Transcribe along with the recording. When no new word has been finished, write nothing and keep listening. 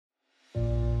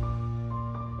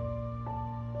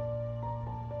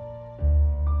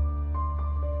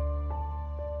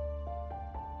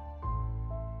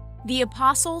The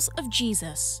Apostles of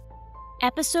Jesus.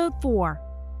 Episode 4.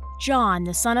 John,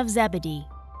 the son of Zebedee.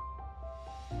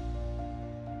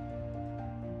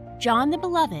 John the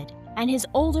Beloved and his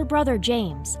older brother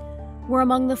James were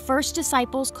among the first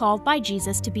disciples called by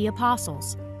Jesus to be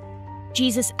apostles.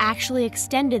 Jesus actually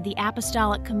extended the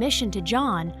apostolic commission to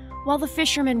John while the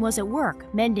fisherman was at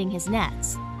work mending his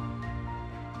nets.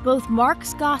 Both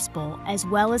Mark's Gospel as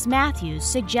well as Matthew's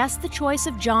suggest the choice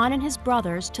of John and his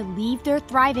brothers to leave their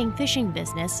thriving fishing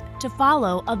business to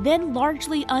follow a then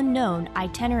largely unknown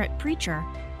itinerant preacher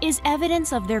is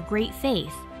evidence of their great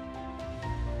faith.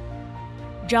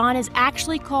 John is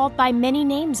actually called by many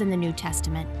names in the New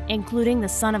Testament, including the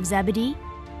son of Zebedee,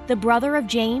 the brother of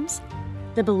James,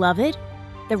 the Beloved,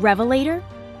 the Revelator,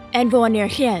 and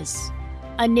Boanerges,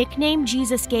 a nickname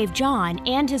Jesus gave John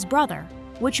and his brother,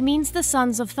 which means the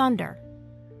sons of thunder.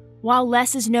 While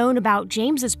less is known about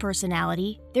James's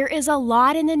personality, there is a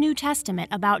lot in the New Testament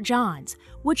about John's,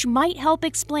 which might help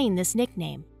explain this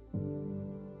nickname.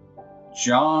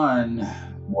 John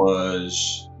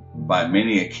was, by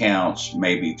many accounts,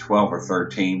 maybe 12 or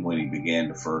 13 when he began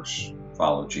to first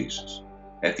follow Jesus.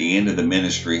 At the end of the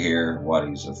ministry here,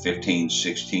 he's a 15,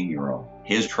 16-year-old.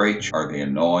 His traits are the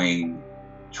annoying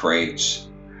traits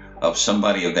of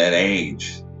somebody of that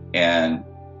age. And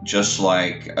just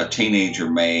like a teenager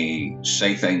may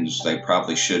say things they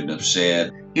probably shouldn't have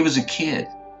said, he was a kid.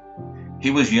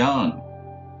 He was young.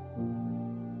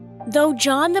 Though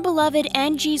John the Beloved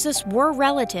and Jesus were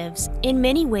relatives, in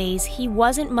many ways he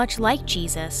wasn't much like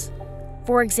Jesus.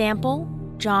 For example,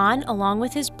 John, along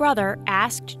with his brother,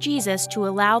 asked Jesus to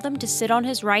allow them to sit on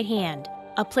his right hand,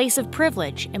 a place of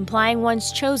privilege implying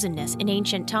one's chosenness in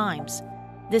ancient times.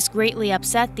 This greatly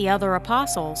upset the other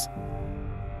apostles.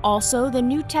 Also, the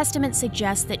New Testament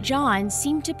suggests that John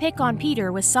seemed to pick on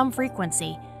Peter with some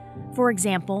frequency. For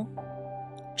example,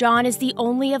 John is the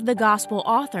only of the Gospel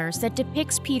authors that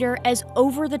depicts Peter as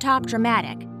over-the-top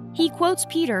dramatic. He quotes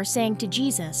Peter saying to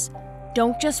Jesus,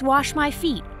 "Don't just wash my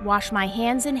feet, wash my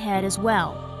hands and head as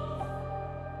well."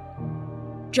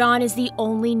 John is the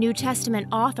only New Testament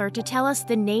author to tell us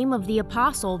the name of the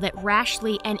apostle that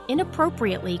rashly and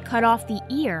inappropriately cut off the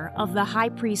ear of the high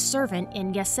priest's servant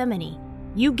in Gethsemane.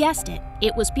 You guessed it,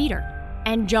 it was Peter,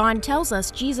 and John tells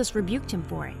us Jesus rebuked him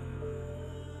for it.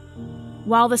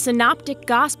 While the Synoptic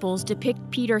Gospels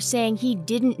depict Peter saying he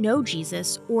didn't know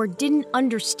Jesus or didn't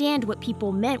understand what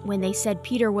people meant when they said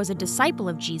Peter was a disciple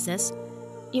of Jesus,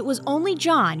 it was only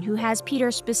John who has Peter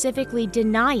specifically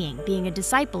denying being a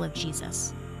disciple of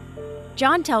Jesus.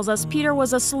 John tells us Peter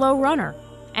was a slow runner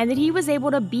and that he was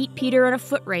able to beat Peter in a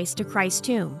foot race to Christ's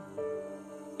tomb.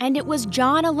 And it was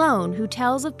John alone who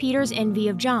tells of Peter's envy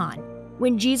of John,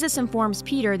 when Jesus informs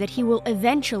Peter that he will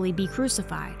eventually be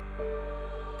crucified.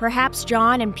 Perhaps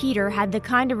John and Peter had the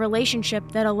kind of relationship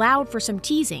that allowed for some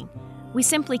teasing. We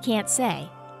simply can't say.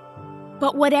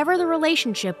 But whatever the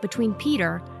relationship between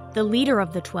Peter, the leader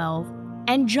of the 12,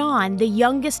 and John, the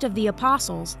youngest of the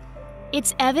apostles,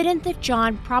 it's evident that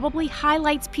John probably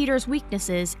highlights Peter's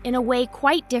weaknesses in a way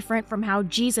quite different from how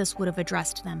Jesus would have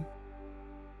addressed them.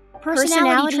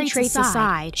 Personality traits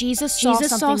aside, Jesus saw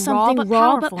something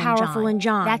raw but powerful in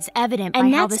John. That's evident by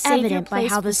how the Savior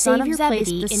placed the son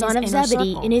of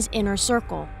Zebedee in his inner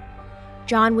circle.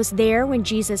 John was there when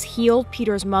Jesus healed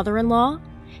Peter's mother-in-law.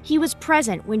 He was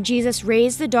present when Jesus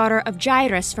raised the daughter of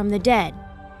Jairus from the dead.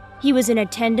 He was in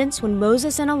attendance when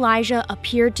Moses and Elijah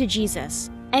appeared to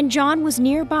Jesus. And John was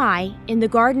nearby in the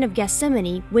Garden of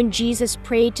Gethsemane when Jesus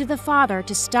prayed to the Father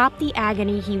to stop the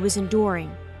agony he was enduring.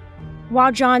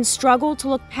 While John struggled to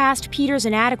look past Peter's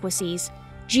inadequacies,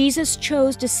 Jesus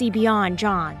chose to see beyond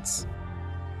John's.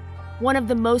 One of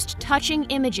the most touching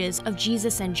images of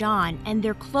Jesus and John and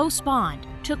their close bond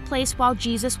took place while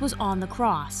Jesus was on the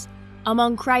cross.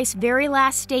 Among Christ's very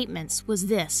last statements was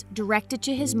this, directed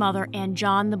to his mother and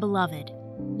John the Beloved.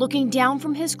 Looking down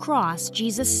from his cross,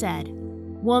 Jesus said,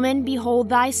 "Woman, behold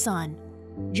thy son.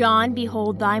 John,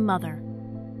 behold thy mother."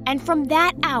 And from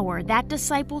that hour, that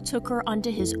disciple took her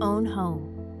unto his own home.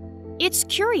 It's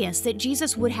curious that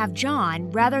Jesus would have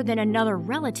John, rather than another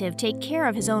relative, take care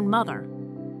of his own mother.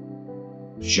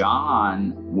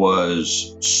 John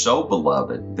was so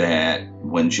beloved that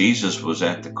when Jesus was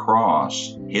at the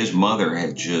cross, his mother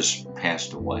had just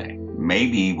passed away.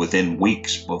 Maybe within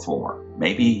weeks before,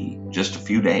 maybe just a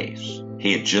few days.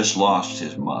 He had just lost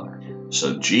his mother.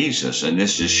 So Jesus, and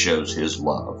this just shows his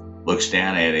love, looks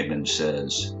down at him and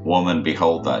says, "Woman,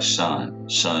 behold thy son.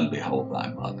 Son, behold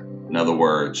thy mother." In other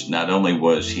words, not only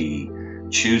was he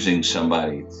choosing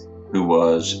somebody who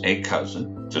was a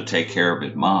cousin to take care of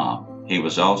his mom, he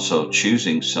was also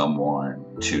choosing someone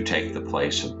to take the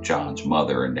place of John's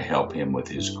mother and to help him with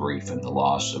his grief and the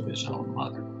loss of his own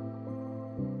mother.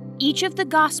 Each of the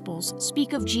Gospels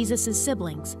speak of Jesus'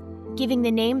 siblings, giving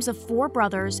the names of 4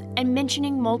 brothers and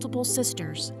mentioning multiple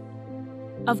sisters.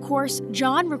 Of course,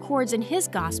 John records in his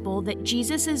Gospel that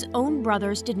Jesus' own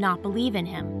brothers did not believe in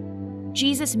him.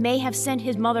 Jesus may have sent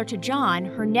his mother to John,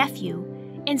 her nephew,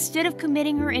 instead of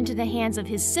committing her into the hands of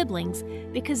his siblings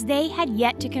because they had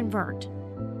yet to convert.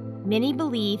 Many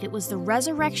believe it was the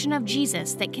resurrection of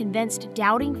Jesus that convinced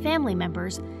doubting family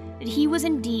members that he was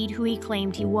indeed who he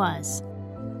claimed he was.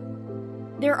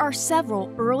 There are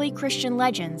several early Christian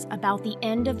legends about the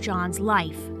end of John's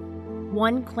life.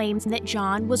 One claims that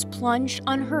John was plunged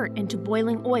unhurt into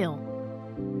boiling oil.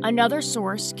 Another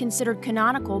source, considered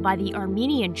canonical by the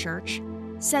Armenian Church,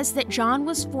 says that John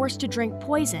was forced to drink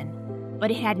poison,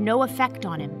 but it had no effect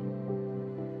on him.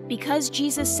 Because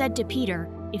Jesus said to Peter,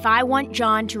 "If I want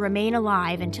John to remain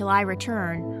alive until I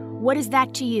return, what is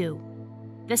that to you?"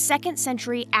 The 2nd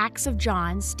century Acts of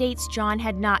John states John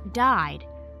had not died,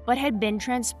 but had been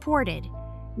transported,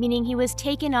 meaning he was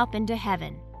taken up into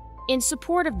heaven. In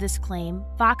support of this claim,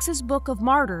 Fox's Book of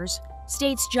Martyrs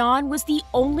states John was the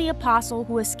only apostle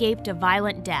who escaped a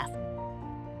violent death.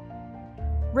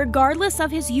 Regardless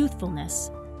of his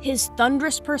youthfulness, his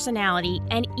thunderous personality,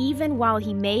 and even while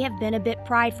he may have been a bit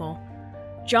prideful,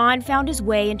 John found his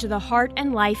way into the heart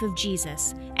and life of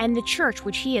Jesus and the church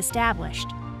which he established.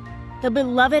 The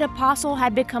beloved apostle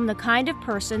had become the kind of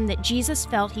person that Jesus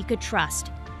felt he could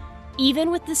trust, even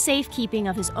with the safekeeping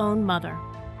of his own mother.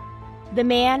 The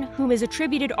man whom is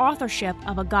attributed authorship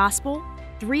of a gospel,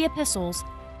 3 epistles,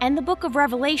 and the book of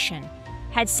Revelation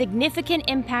had significant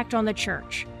impact on the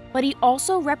church, but he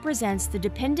also represents the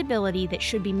dependability that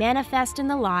should be manifest in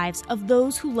the lives of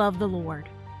those who love the Lord.